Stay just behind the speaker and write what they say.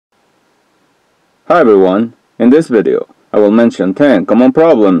Hi everyone, in this video I will mention 10 common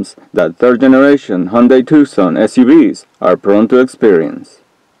problems that third generation Hyundai Tucson SUVs are prone to experience.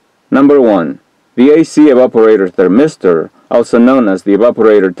 Number 1. The AC evaporator thermistor, also known as the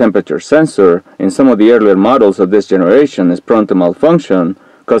evaporator temperature sensor, in some of the earlier models of this generation is prone to malfunction,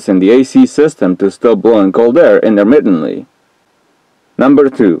 causing the AC system to stop blowing cold air intermittently. Number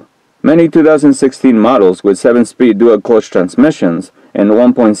 2. Many 2016 models with 7-speed dual-clutch transmissions and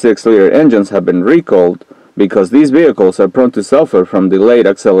 1.6-liter engines have been recalled because these vehicles are prone to suffer from delayed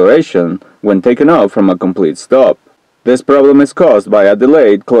acceleration when taken off from a complete stop. This problem is caused by a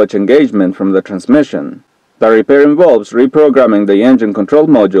delayed clutch engagement from the transmission. The repair involves reprogramming the engine control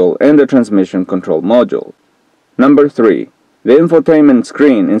module and the transmission control module. Number 3. The infotainment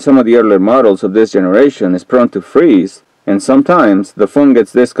screen in some of the earlier models of this generation is prone to freeze, and sometimes the phone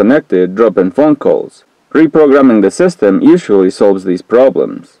gets disconnected, dropping phone calls. Reprogramming the system usually solves these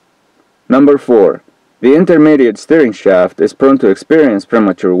problems. Number 4. The intermediate steering shaft is prone to experience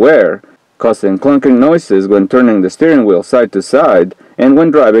premature wear, causing clunking noises when turning the steering wheel side to side and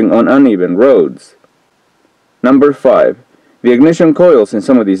when driving on uneven roads. Number 5. The ignition coils in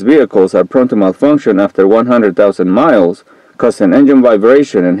some of these vehicles are prone to malfunction after 100,000 miles, causing engine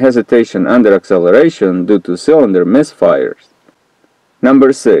vibration and hesitation under acceleration due to cylinder misfires.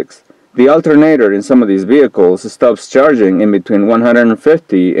 Number 6. The alternator in some of these vehicles stops charging in between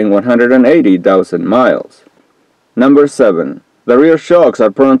 150 and 180,000 miles. Number 7. The rear shocks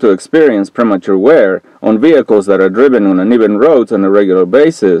are prone to experience premature wear on vehicles that are driven on uneven roads on a regular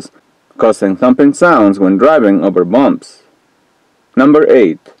basis, causing thumping sounds when driving over bumps. Number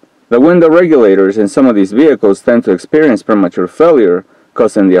 8. The window regulators in some of these vehicles tend to experience premature failure,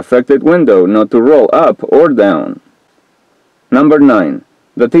 causing the affected window not to roll up or down. Number 9.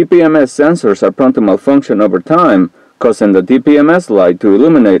 The TPMS sensors are prone to malfunction over time, causing the TPMS light to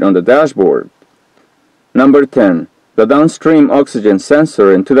illuminate on the dashboard. Number 10. The downstream oxygen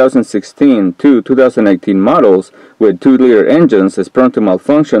sensor in 2016 to 2018 models with 2-liter engines is prone to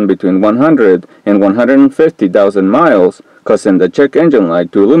malfunction between 100 and 150,000 miles, causing the check engine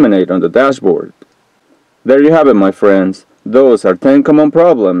light to illuminate on the dashboard. There you have it, my friends. Those are 10 common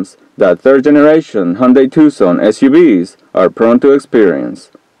problems that third generation Hyundai Tucson SUVs are prone to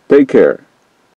experience. Take care.